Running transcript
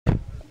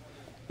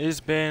It's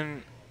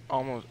been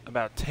almost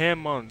about 10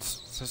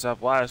 months since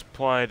I've last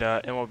played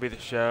MLB The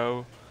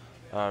Show,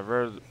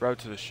 Road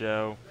to the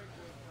Show.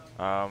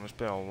 It's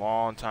been a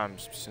long time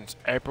since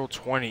April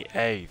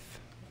 28th.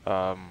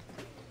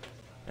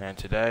 And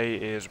today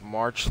is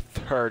March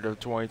 3rd of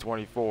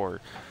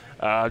 2024.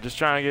 Just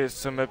trying to get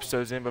some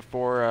episodes in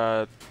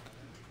before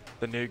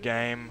the new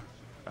game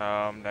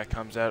that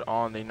comes out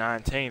on the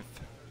 19th,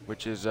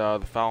 which is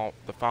the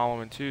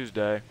following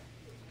Tuesday.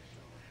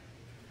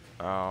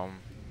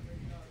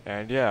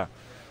 And yeah,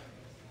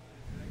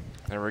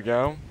 there we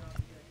go.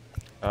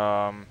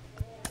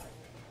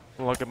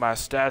 Look at my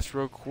stats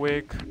real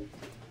quick.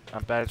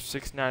 I'm batting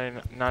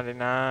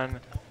 .699,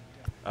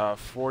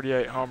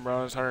 48 home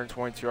runs,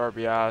 122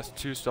 RBIs,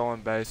 2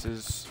 stolen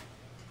bases,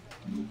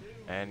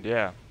 and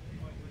yeah.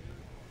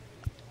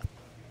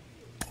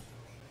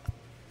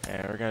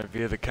 And we're gonna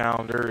view the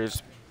calendar.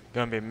 It's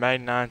gonna be May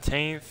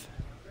 19th.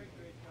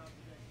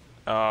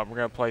 We're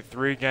gonna play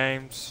 3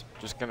 games.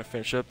 Just gonna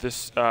finish up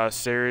this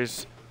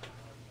series.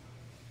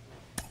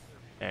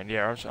 And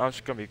yeah, I'm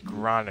just gonna be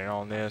grinding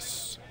on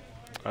this.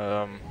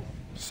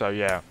 So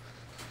yeah.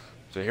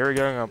 So here we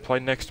go. I'm gonna play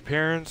next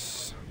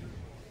appearance.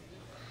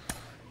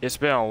 It's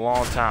been a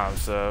long time,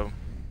 so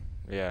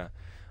yeah.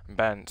 I'm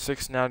batting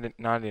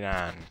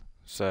 .699.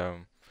 So,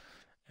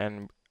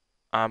 and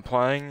I'm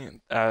playing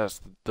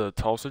as the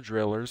Tulsa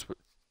Drillers,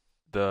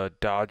 the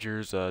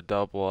Dodgers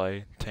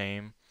AA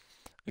team,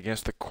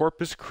 against the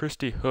Corpus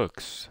Christi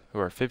Hooks, who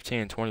are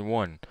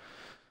 15-21.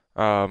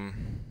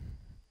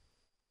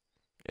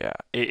 Yeah,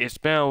 it's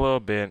been a little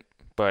bit,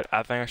 but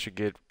I think I should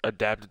get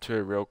adapted to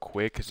it real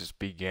quick because it's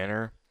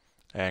beginner,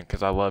 and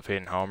because I love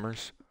hitting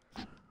homers.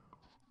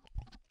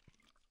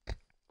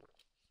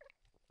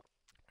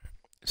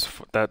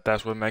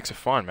 That's what makes it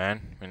fun,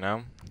 man. You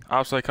know.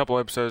 Obviously, a couple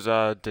episodes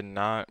did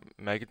not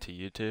make it to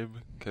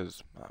YouTube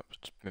because I've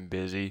just been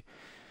busy,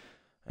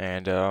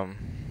 and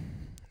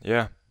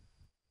yeah.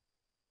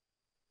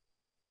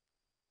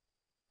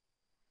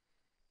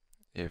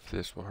 If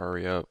this will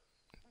hurry up,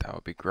 that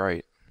would be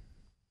great.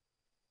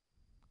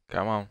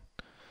 Come on.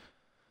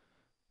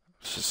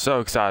 Just so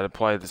excited to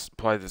play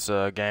this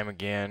game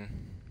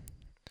again.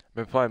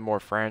 Been playing more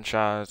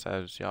franchise,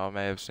 as y'all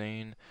may have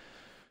seen.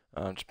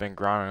 Just been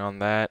grinding on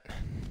that.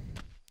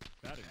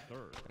 And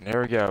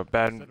there we go.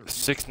 Batting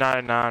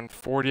 .699,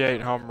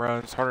 48 home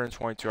runs,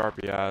 122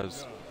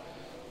 RBIs.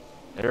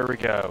 There we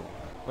go.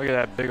 Look at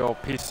that big old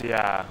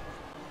PCI.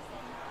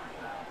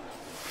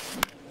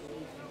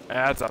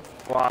 That's a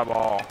fly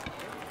ball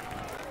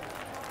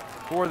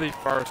for the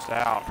first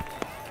out.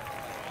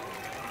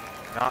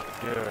 Not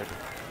good.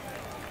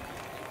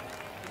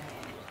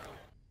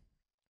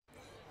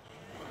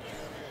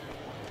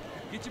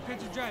 Get your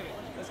pitcher driving.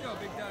 Let's go,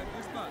 big dog.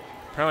 Good spot.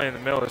 Apparently in the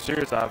middle of the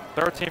series, I have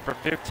 13 for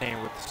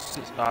 15 with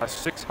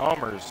 6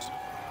 homers.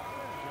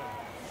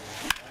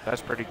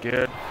 That's pretty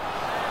good.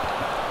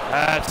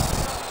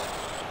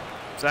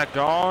 Is that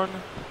gone?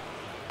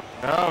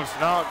 No, it's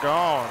not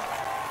gone.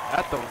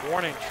 At the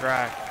warning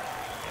track.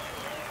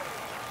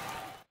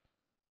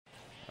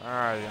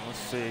 Alright, let's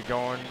see.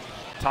 Going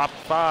top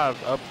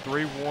 5, up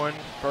 3-1,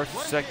 first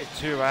and second,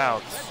 2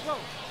 outs.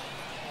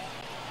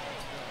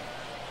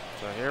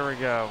 So here we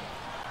go.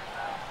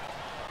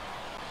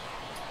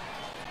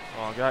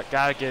 Oh,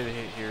 gotta get a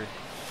hit here.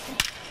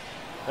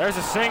 There's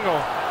a single.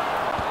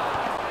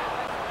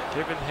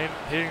 Keeping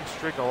hitting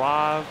streak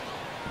alive,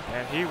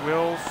 and he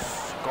will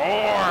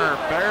score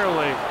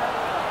barely.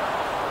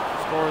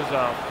 Scores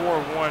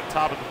 4-1,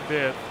 top of the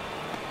 5th.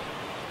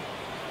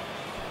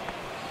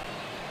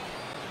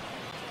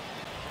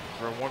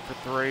 For 1 for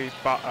 3,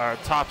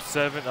 top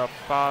 7 up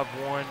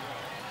 5-1.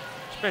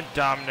 It's been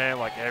dominating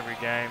like every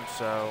game,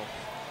 so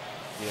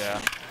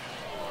yeah.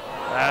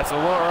 That's a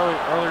little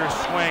earlier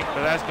swing,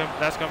 but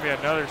that's gonna be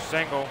another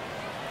single.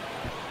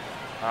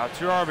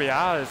 2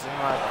 RBIs in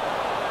like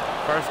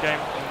first game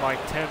in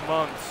like 10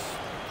 months.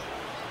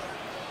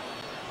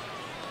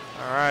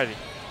 Alrighty.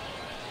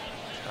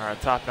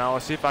 Alright, top now.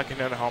 Let's see if I can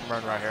hit a home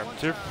run right here.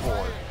 2 for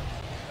 4.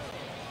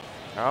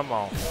 Come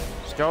on.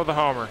 Let's go with the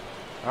homer.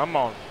 Come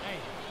on. Hey,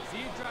 see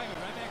you driving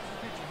right back to the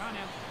pitcher, huh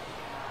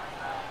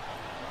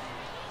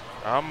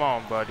now? Come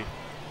on, buddy.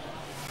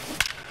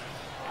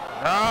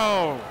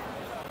 No!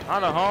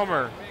 Not a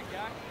homer.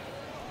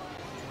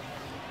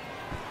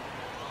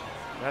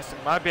 That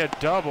might be a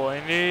double,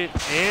 and it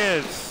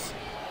is.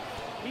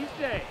 He's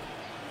dead.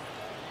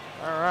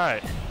 All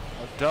right,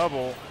 a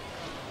double.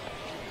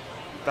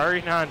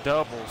 39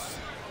 doubles,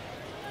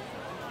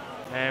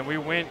 and we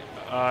went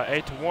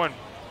 8-1.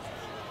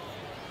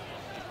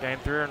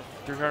 Gained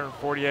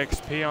 340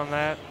 XP on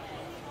that.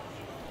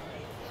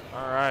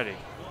 All righty,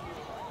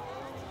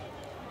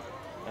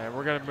 and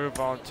we're gonna move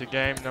on to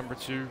game number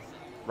 2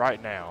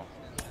 right now.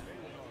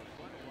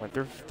 Went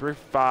 3 for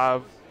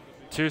 5,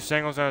 2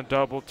 singles and a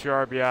double, 2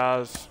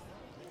 RBIs,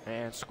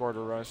 and scored a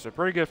run. So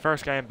pretty good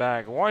first game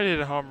back. Wanted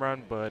a home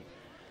run, but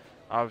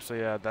obviously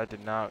that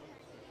did not.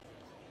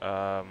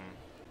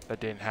 That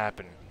didn't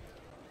happen.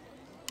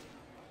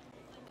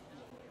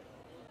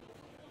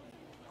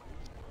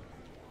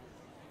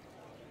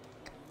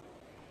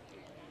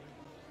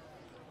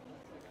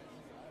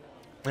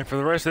 And for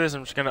the rest of this,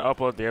 I'm just gonna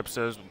upload the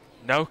episodes,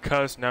 no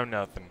cuss, no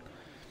nothing,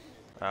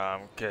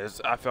 because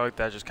I feel like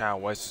that just kind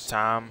of wastes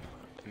time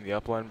in the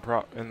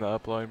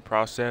uploading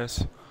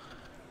process.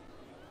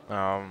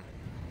 And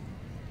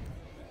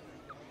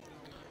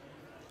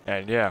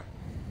yeah,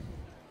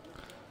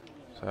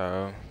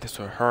 so this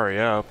will hurry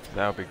up.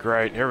 That would be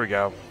great. Here we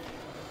go.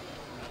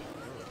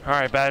 All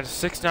right, batting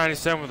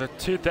 697 with a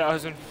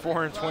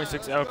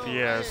 2,426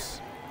 OPS.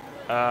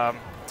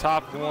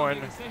 Top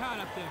one,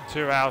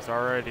 2 outs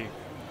already.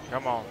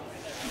 Come on.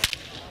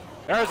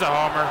 There's a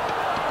homer.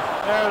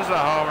 There's a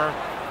homer.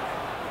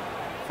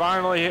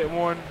 Finally hit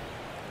one.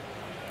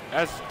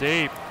 That's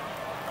deep.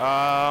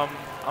 I'm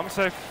gonna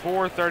say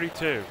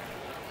 432.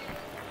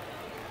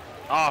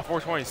 Ah,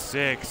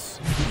 426.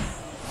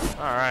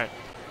 All right.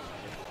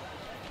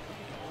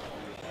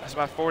 That's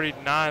my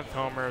 49th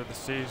homer of the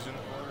season.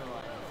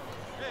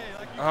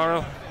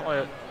 Oh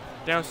no,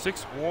 down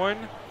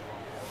 6-1.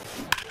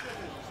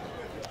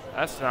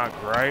 That's not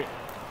great.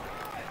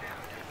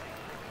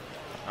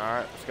 All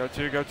right, let's go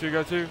two, go two,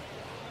 go two.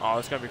 Oh,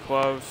 it's gonna be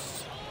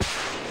close.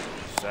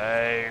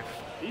 Safe.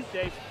 He's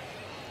safe.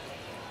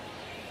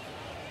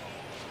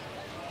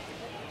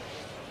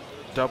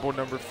 Double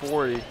number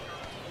 40.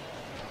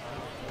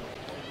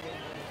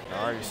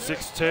 All right,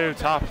 6-2,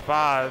 top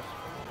 5.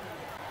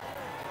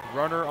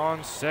 Runner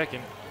on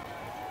second.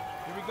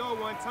 Here we go,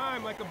 one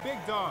time, like a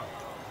big dog.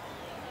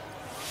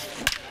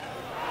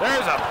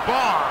 There's a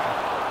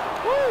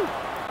bomb. Woo!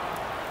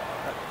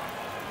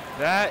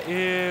 That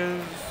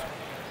is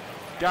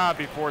gotta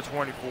be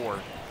 424.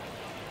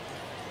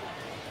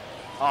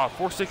 Oh,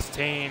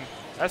 416.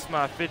 That's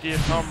my 50th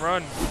home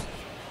run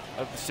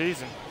of the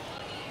season.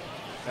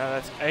 Now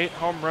that's 8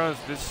 home runs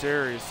this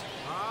series.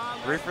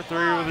 3 for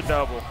 3 with a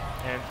double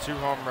and 2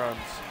 home runs.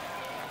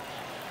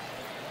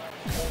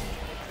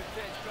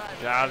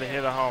 Gotta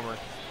hit a homer.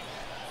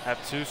 Have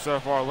 2 so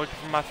far. Looking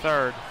for my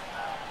 3rd.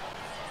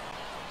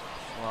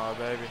 Come on,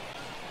 baby.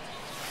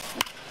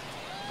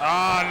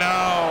 Oh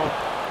no!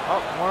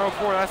 Oh,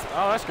 104.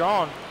 That's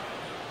gone.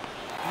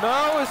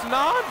 No, it's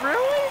not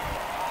really.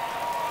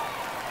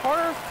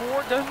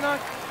 104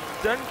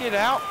 doesn't get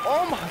out.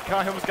 Oh my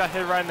God! I almost got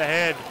hit right in the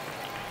head.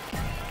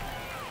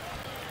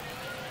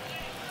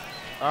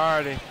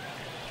 Alrighty.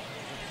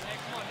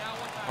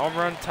 Home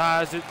run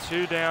ties it.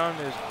 2 down.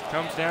 It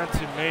comes down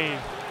to me.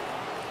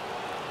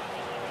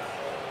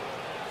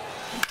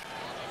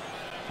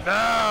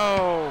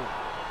 No!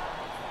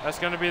 That's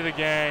going to be the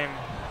game.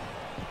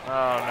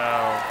 Oh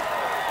no.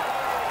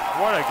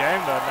 What a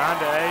game though.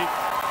 9-8.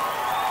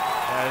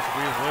 As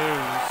we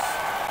lose.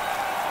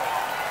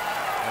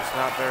 That's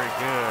not very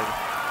good.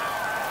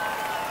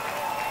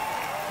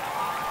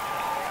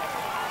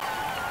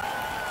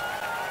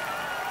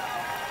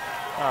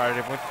 Alright,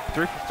 it went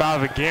 3 for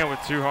 5 again with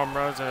 2 home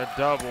runs and a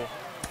double.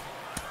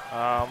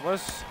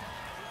 Let's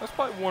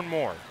play one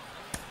more.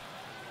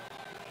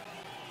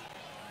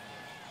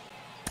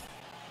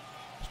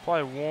 Let's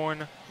play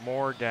one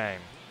more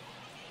game.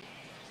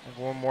 And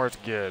one more is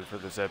good for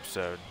this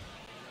episode.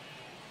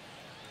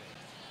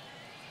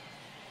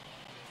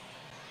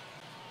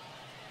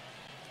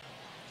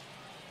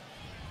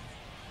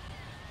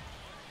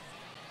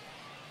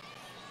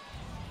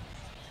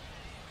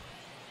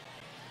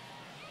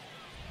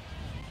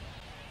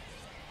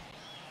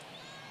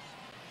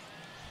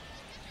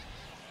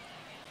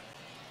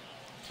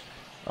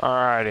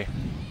 Alrighty.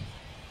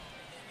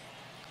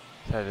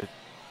 Had to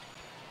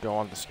go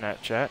on the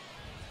Snapchat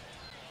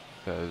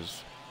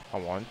because I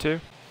wanted to.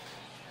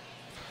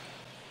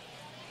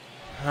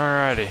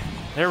 Alrighty,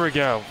 here we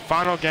go.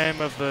 Final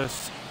game of the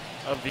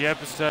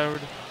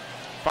episode.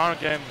 Final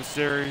game of the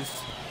series.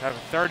 Have a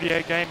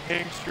 38-game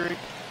hitting streak.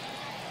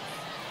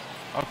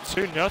 Up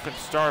 2-0 to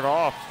start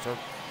off. So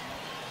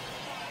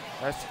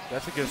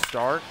that's a good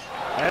start.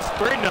 That's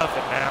 3-0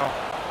 now.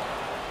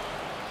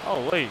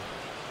 Holy.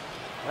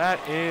 That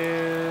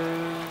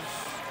is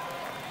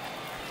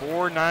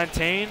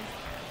 419.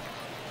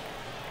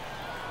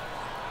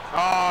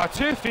 Oh,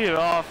 2 feet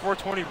off,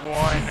 421.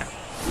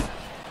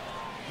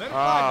 Let it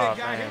fly, big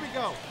guy. Man. Here we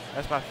go.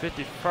 That's my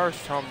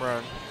 51st home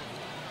run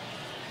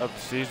of the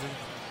season.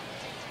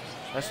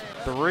 That's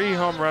 3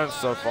 home runs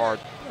so far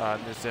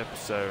in this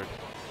episode.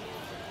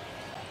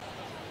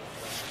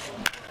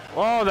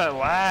 Oh, that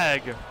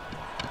lag.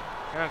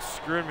 Kind of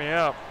screwed me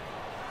up.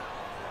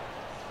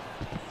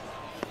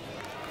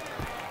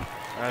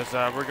 As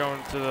we're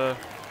going to the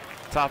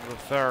top of the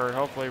 3rd.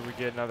 Hopefully we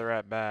get another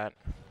at-bat.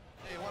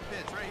 Hey, one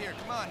pitch right here.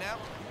 Come on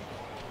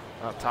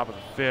now. Top of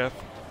the 5th.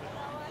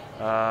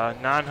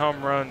 9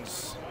 home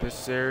runs this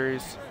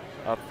series.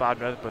 Up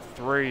 5-0, but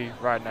 3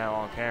 right now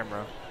on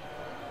camera.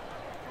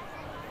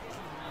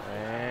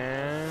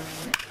 And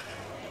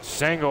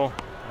single.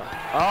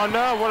 Oh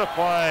no, what a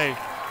play.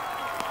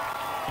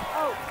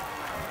 Oh.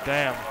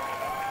 Damn.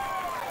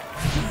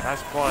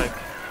 Nice play.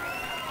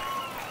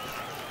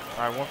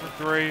 All right, 1 for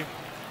 3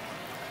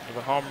 with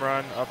a home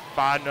run. Up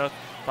 5-0,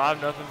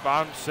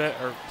 bottom set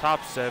or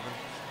top 7.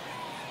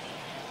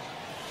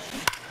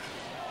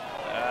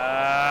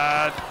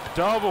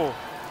 Double.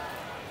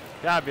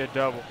 Gotta be a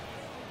double.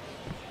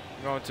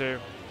 I'm going to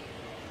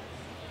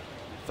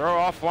throw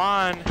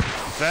offline.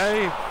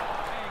 Save.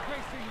 Hey,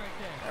 great swing right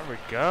there. There we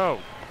go.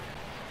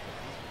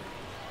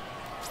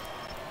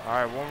 All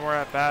right, one more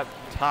at bat,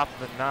 top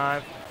of the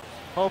ninth.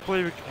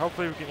 Hopefully we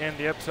can end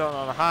the episode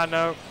on a high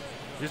note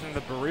using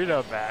the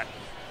burrito bat.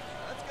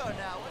 Let's go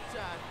now. What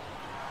time?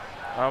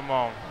 Come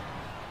on.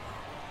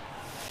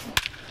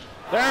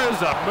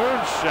 There's a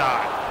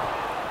moonshot.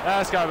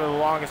 That's got to be the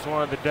longest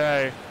one of the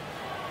day,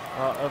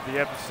 of the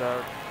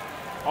episode.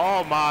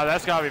 Oh my,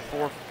 that's got to be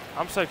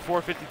I'm saying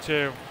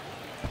 452.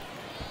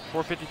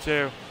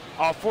 452.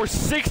 Oh,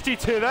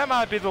 462. That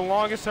might be the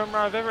longest home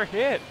run I've ever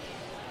hit.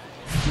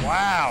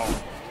 Wow.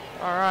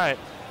 All right.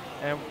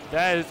 And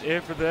that is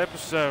it for the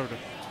episode.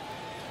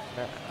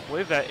 I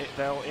believe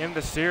that'll end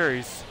the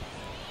series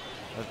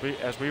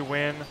as we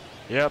win.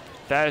 Yep,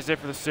 that is it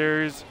for the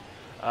series.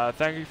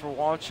 Thank you for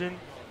watching.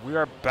 We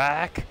are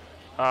back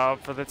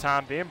for the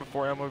time being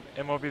before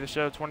MLB The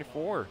Show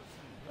 24.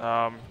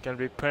 Going to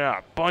be putting out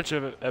a bunch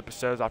of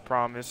episodes, I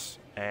promise.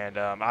 And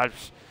I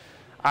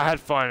had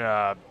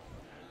fun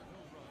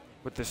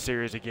with this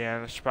series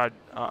again.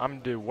 I'm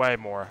going to do way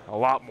more, a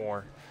lot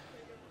more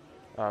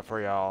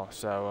for y'all.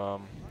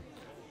 So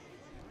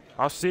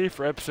I'll see you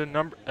for episode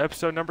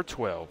number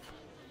 12.